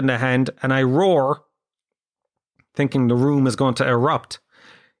Gold in the hand and I roar, thinking the room is going to erupt.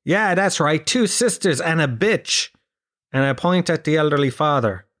 Yeah, that's right. 2 sisters and a bitch. And I point at the elderly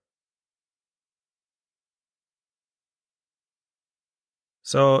father.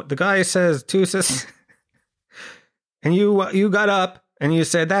 So the guy says 2 sisters. And you got up and you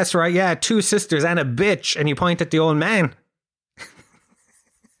said, that's right, yeah, 2 sisters and a bitch. And you point at the old man.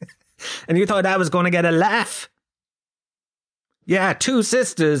 And you thought I was going to get a laugh. Yeah, 2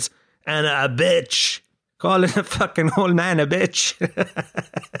 sisters and a bitch. Calling a fucking old man a bitch.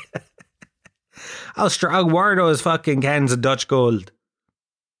 How strong were those fucking cans of Dutch Gold?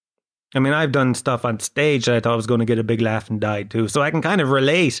 I mean, I've done stuff on stage that I thought was going to get a big laugh and died too. So I can kind of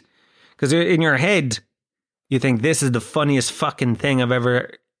relate. Because in your head, you think this is the funniest fucking thing I've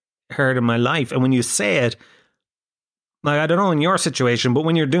ever heard in my life. And when you say it, like, I don't know in your situation, but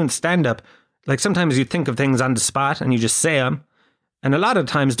when you're doing stand-up, like sometimes you think of things on the spot and you just say them. And a lot of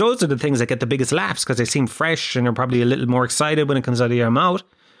times those are the things that get the biggest laughs because they seem fresh and you're probably a little more excited when it comes out of your mouth.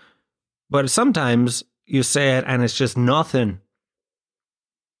 But sometimes you say it and it's just nothing.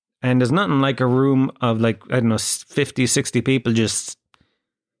 And there's nothing like a room of like, I don't know, 50, 60 people just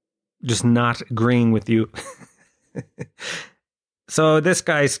not agreeing with you. So this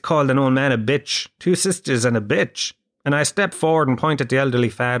guy's called an old man a bitch, 2 sisters and a bitch. And I step forward and point at the elderly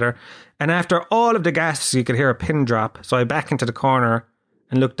father. And after all of the gasps, you could hear a pin drop. So I back into the corner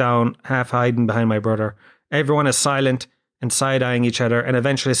and look down, half hiding behind my brother. Everyone is silent and side-eyeing each other. And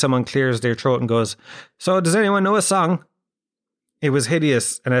eventually someone clears their throat and goes, so does anyone know a song? It was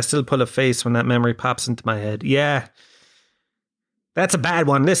hideous. And I still pull a face when that memory pops into my head. Yeah, that's a bad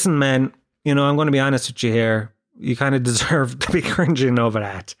one. Listen, man, you know, I'm going to be honest with you here. You kind of deserve to be cringing over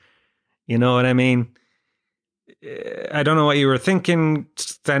that. You know what I mean? I don't know what you were thinking,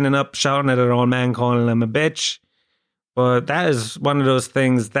 standing up, shouting at an old man, calling him a bitch. But that is one of those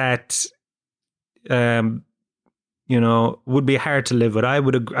things that, you know, would be hard to live with. I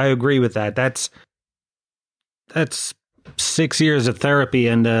agree with that. That's 6 years of therapy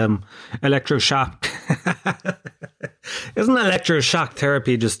and electroshock. Isn't electroshock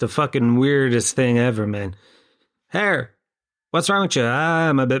therapy just the fucking weirdest thing ever, man? Hey, what's wrong with you?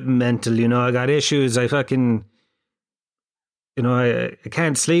 I'm a bit mental, you know. I got issues. I fucking... You know, I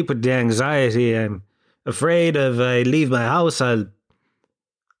can't sleep with the anxiety. I'm afraid if I leave my house, I'll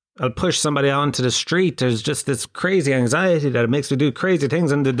push somebody out onto the street. There's just this crazy anxiety that it makes me do crazy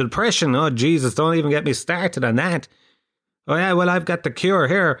things. And the depression, oh, Jesus, don't even get me started on that. Oh, yeah, well, I've got the cure.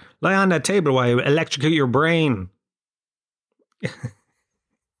 Here, lie on that table while I electrocute your brain.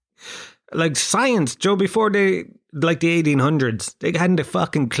 Like science, Joe, before the 1800s, they hadn't a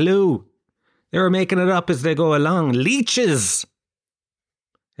fucking clue. They were making it up as they go along. Leeches.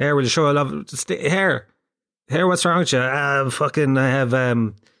 Here, will you show a love? Here, what's wrong with you? I have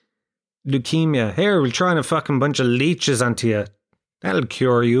leukemia. Here, we'll try a fucking bunch of leeches onto you. That'll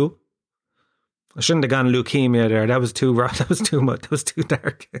cure you. I shouldn't have gone leukemia there. That was too rough. That was too much. That was too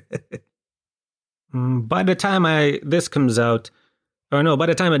dark. By the time this comes out, by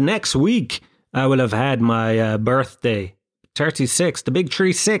the time of next week, I will have had my birthday. 36, the big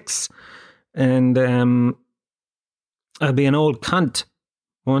 36. And I'll be an old cunt,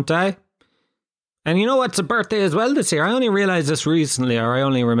 won't I? And you know what's a birthday as well this year? I only realised this recently, or I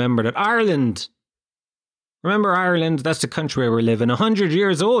only remembered it. Ireland. Remember Ireland? That's the country where we live in. 100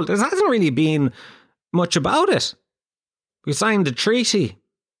 years old. There hasn't really been much about it. We signed the treaty.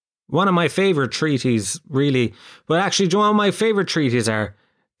 One of my favourite treaties, really. But actually, do you know what my favourite treaties are?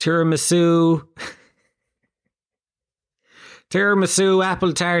 Tiramisu,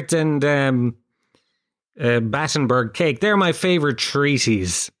 apple tart, and Battenberg cake. They're my favourite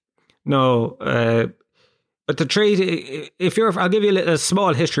treaties. No, but the treaty, I'll give you a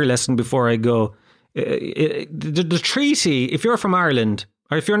small history lesson before I go. The treaty, if you're from Ireland,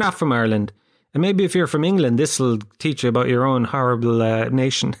 or if you're not from Ireland, and maybe if you're from England, this will teach you about your own horrible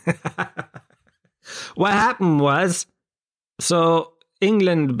nation. What happened was, so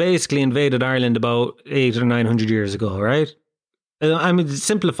England basically invaded Ireland about 800 or 900 years ago, right? I'm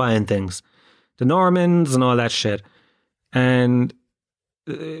simplifying things. The Normans and all that shit. And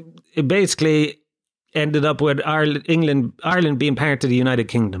it basically ended up with Ireland being part of the United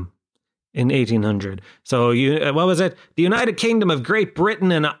Kingdom in 1800. So what was it? The United Kingdom of Great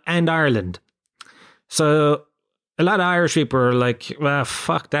Britain and Ireland. So a lot of Irish people are like, well,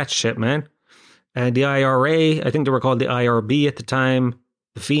 fuck that shit, man. The IRA, I think they were called the IRB at the time,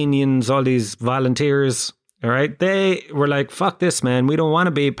 the Fenians, all these volunteers, all right? They were like, fuck this, man. We don't want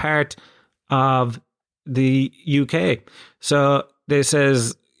to be part of the UK. So they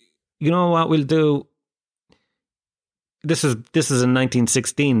says, you know what we'll do? This is in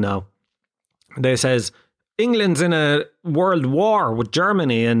 1916 now. They says, England's in a world war with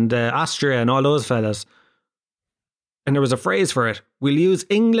Germany and Austria and all those fellas. And there was a phrase for it. We'll use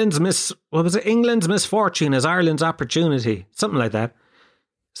England's misfortune as Ireland's opportunity. Something like that.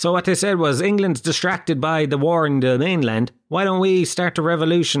 So what they said was, England's distracted by the war in the mainland. Why don't we start a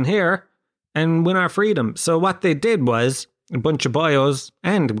revolution here and win our freedom? So what they did was, a bunch of boyos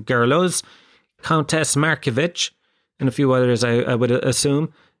and girlos, Countess Markievicz and a few others, I would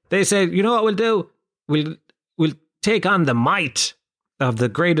assume, they said, you know what we'll do? We'll take on the might of the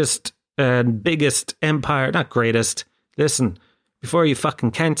greatest and biggest empire. Not greatest. Listen, before you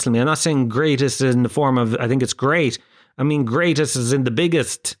fucking cancel me, I'm not saying greatest in the form of I think it's great. I mean greatest is in the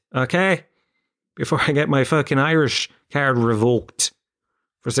biggest, okay? Before I get my fucking Irish card revoked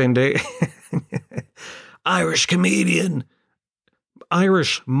for saying they Irish comedian,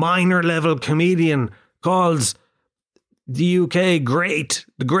 Irish minor level comedian calls the UK great,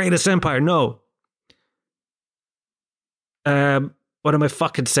 the greatest empire. No. What am I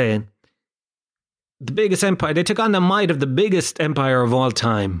fucking saying? The biggest empire. They took on the might of the biggest empire of all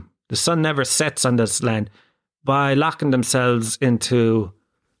time. The sun never sets on this land by locking themselves into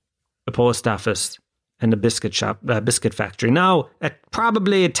a post office and a biscuit shop, biscuit factory. Now,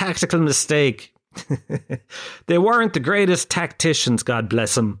 probably a tactical mistake. They weren't the greatest tacticians, God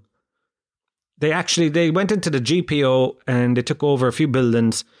bless them. They went into the GPO and they took over a few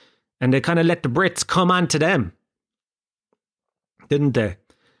buildings and they kind of let the Brits come on to them. Didn't they?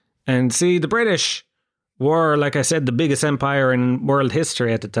 And see, the British were, like I said, the biggest empire in world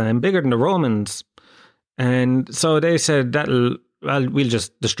history at the time, bigger than the Romans. And so they said, we'll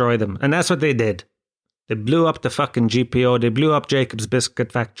just destroy them. And that's what they did. They blew up the fucking GPO. They blew up Jacob's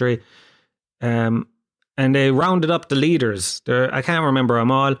Biscuit Factory. And they rounded up the leaders. I can't remember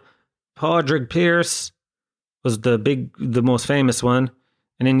them all. Padraig Pearse was the most famous one.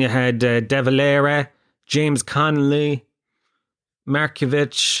 And then you had De Valera, James Connolly,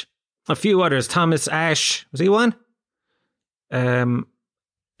 Markievicz, a few others. Thomas Ashe, was he one? And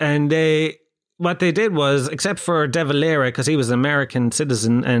what they did was, except for De Valera, because he was an American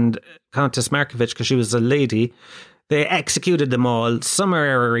citizen, and Countess Markievicz, because she was a lady, they executed them all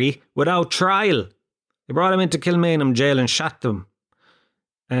summarily without trial. They brought them into Kilmainham jail and shot them.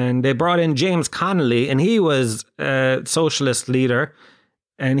 And they brought in James Connolly, and he was a socialist leader,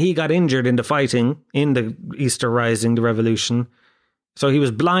 and he got injured in the fighting in the Easter Rising, the revolution. So he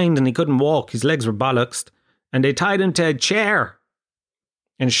was blind and he couldn't walk. His legs were bollocksed. And they tied him to a chair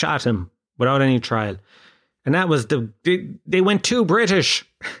and shot him without any trial. And that was they went too British.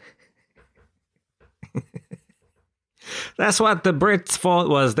 That's what the Brits' fault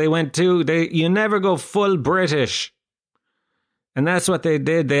was. They went you never go full British. And that's what they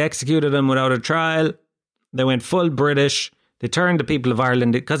did. They executed him without a trial. They went full British. They turned the people of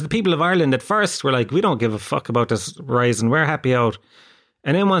Ireland, because the people of Ireland at first were like, we don't give a fuck about this rising. We're happy out.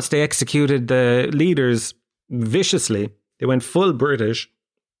 And then once they executed the leaders viciously, they went full British,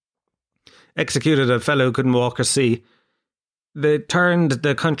 executed a fellow who couldn't walk or see. They turned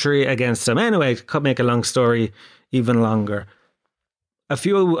the country against them. Anyway, to make a long story even longer, a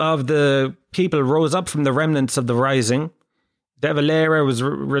few of the people rose up from the remnants of the rising. De Valera was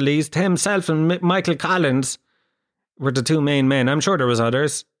released. Himself and Michael Collins were the two main men. I'm sure there was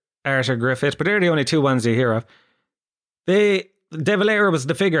others, Arthur Griffith, but they're the only two ones you hear of. De Valera was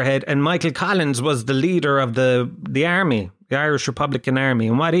the figurehead, and Michael Collins was the leader of the army, the Irish Republican Army.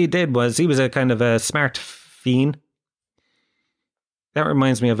 And what he did was, he was a kind of a smart fiend. That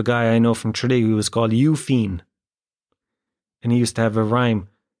reminds me of a guy I know from Tralee who was called Eufine. And he used to have a rhyme.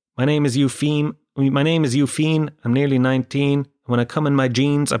 My name is Eufine. I'm nearly 19. When I come in my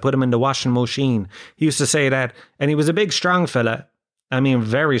jeans, I put them in the washing machine. He used to say that. And he was a big, strong fella. I mean,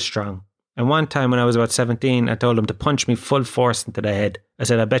 very strong. And one time when I was about 17, I told him to punch me full force into the head. I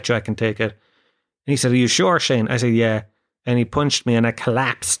said, I bet you I can take it. And he said, are you sure, Shane? I said, yeah. And he punched me and I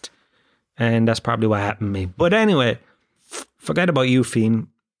collapsed. And that's probably what happened to me. But anyway, forget about Eufine.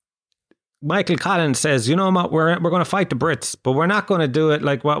 Michael Collins says, you know what, we're going to fight the Brits, but we're not going to do it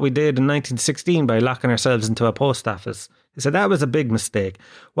like what we did in 1916 by locking ourselves into a post office. He said that was a big mistake.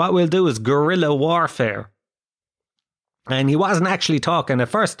 What we'll do is guerrilla warfare. And he wasn't actually talking. At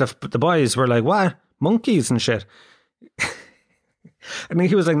first, the boys were like, what? Monkeys and shit. And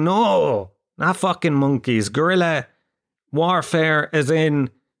he was like, no, not fucking monkeys. Guerrilla warfare as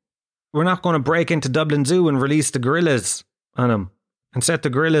in, we're not going to break into Dublin Zoo and release the gorillas on them and set the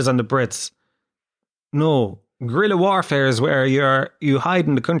gorillas on the Brits. No, guerrilla warfare is where you hide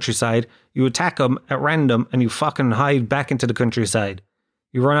in the countryside, you attack them at random, and you fucking hide back into the countryside.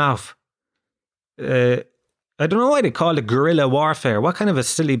 You run off. I don't know why they call it guerrilla warfare. What kind of a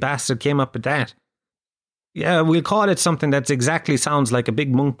silly bastard came up with that? Yeah, we'll call it something that exactly sounds like a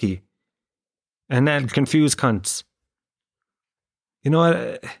big monkey. And that'll confuse cunts. You know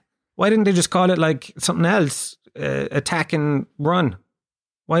what? Why didn't they just call it like something else? Attack and run.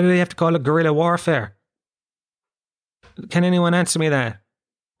 Why do they have to call it guerrilla warfare? Can anyone answer me that?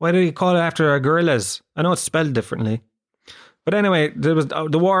 Why did he call it after our guerrillas? I know it's spelled differently. But anyway, there was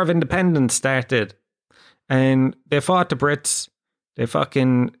the War of Independence started. And they fought the Brits. They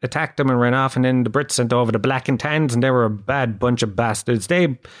fucking attacked them and ran off. And then the Brits sent over the Black and Tans. And they were a bad bunch of bastards.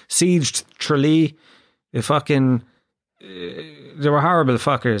 They sieged Tralee. They fucking... they were horrible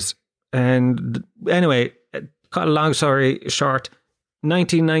fuckers. And anyway, cut a long story short,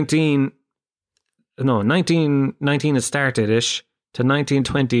 1919 had started-ish to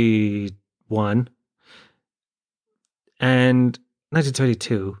 1921 and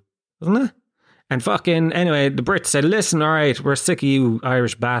 1922, wasn't it? And fucking, anyway, the Brits said, listen, all right, we're sick of you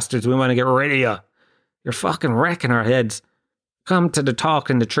Irish bastards. We want to get rid of you. You're fucking wrecking our heads. Come to the talk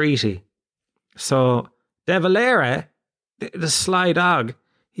and the treaty. So, De Valera, the sly dog,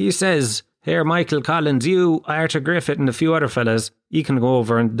 he says, here, Michael Collins, you, Arthur Griffith and a few other fellas, you can go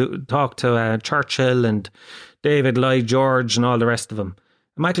over and talk to Churchill and David Lloyd George and all the rest of them.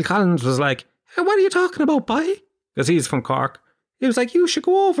 And Michael Collins was like, hey, what are you talking about, boy? Because he's from Cork. He was like, you should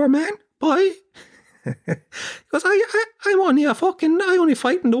go over, man, boy. He goes, I'm only I only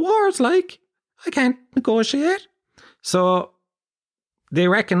fight in the wars, like, I can't negotiate. So they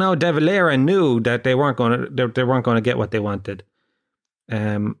reckon now De Valera knew that they weren't going to get what they wanted.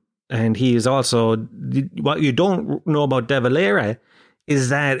 And he is also, what you don't know about De Valera is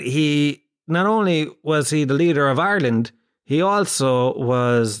that he, not only was he the leader of Ireland, he also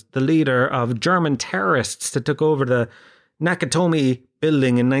was the leader of German terrorists that took over the Nakatomi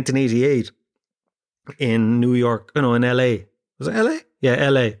building in 1988 in New York, in LA. Was it LA? Yeah,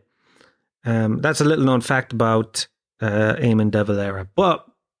 LA. That's a little known fact about Eamon De Valera. But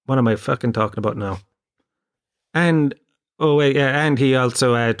what am I fucking talking about now? And and he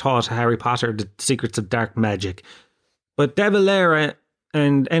also taught Harry Potter the secrets of dark magic. But De Valera,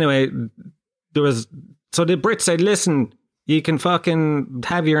 and anyway, so the Brits said, listen, you can fucking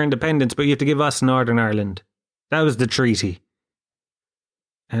have your independence, but you have to give us Northern Ireland. That was the treaty.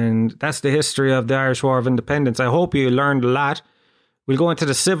 And that's the history of the Irish War of Independence. I hope you learned a lot. We'll go into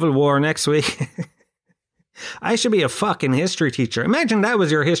the Civil War next week. I should be a fucking history teacher. Imagine that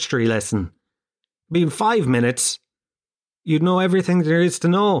was your history lesson. Being 5 minutes... you'd know everything there is to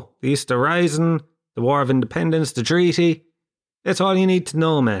know. The Easter Rising, the War of Independence, the treaty. That's all you need to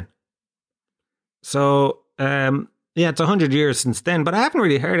know, man. So, it's 100 years since then, but I haven't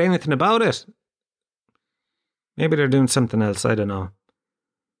really heard anything about it. Maybe they're doing something else, I don't know.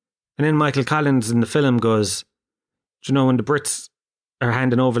 And then Michael Collins in the film goes, do you know, when the Brits are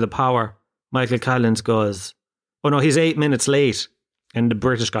handing over the power, Michael Collins goes, oh no, he's 8 minutes late. And the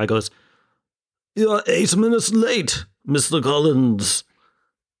British guy goes, you're 8 minutes late, Mr. Collins.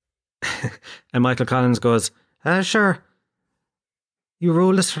 And Michael Collins goes, sure. You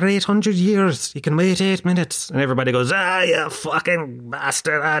ruled us for 800 years. You can wait 8 minutes. And everybody goes, you fucking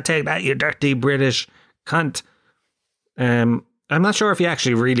bastard. Take that, you dirty British cunt. I'm not sure if he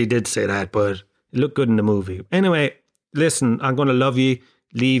actually really did say that, but it looked good in the movie. Anyway, listen, I'm going to love you,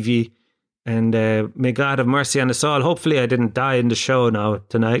 leave you, and may God have mercy on us all. Hopefully I didn't die in the show now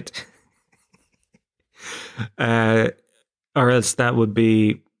tonight. Or else that would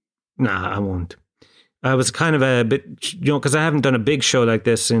be... Nah, I won't. I was kind of a bit... because I haven't done a big show like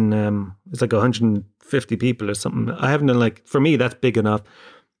this in... it's like 150 people or something. I haven't done for me, that's big enough.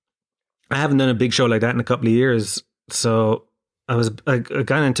 I haven't done a big show like that in a couple of years. So I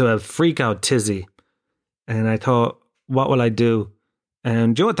got into a freak out tizzy. And I thought, what will I do?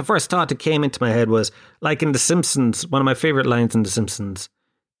 And do you know what the first thought that came into my head was? Like in The Simpsons, one of my favorite lines in The Simpsons.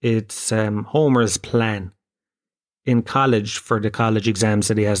 It's Homer's plan in college for the college exams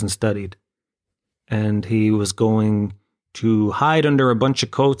that he hasn't studied. And he was going to hide under a bunch of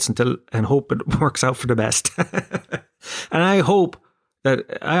coats and hope it works out for the best. And I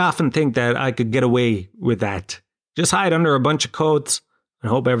often think that I could get away with that. Just hide under a bunch of coats and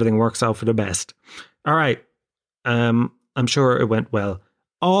hope everything works out for the best. All right. I'm sure it went well.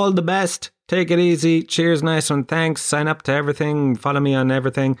 All the best. Take it easy. Cheers, nice one. Thanks. Sign up to everything. Follow me on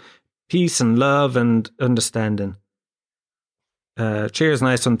everything. Peace and love and understanding. Cheers,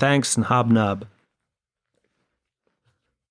 nice one. Thanks and hobnob.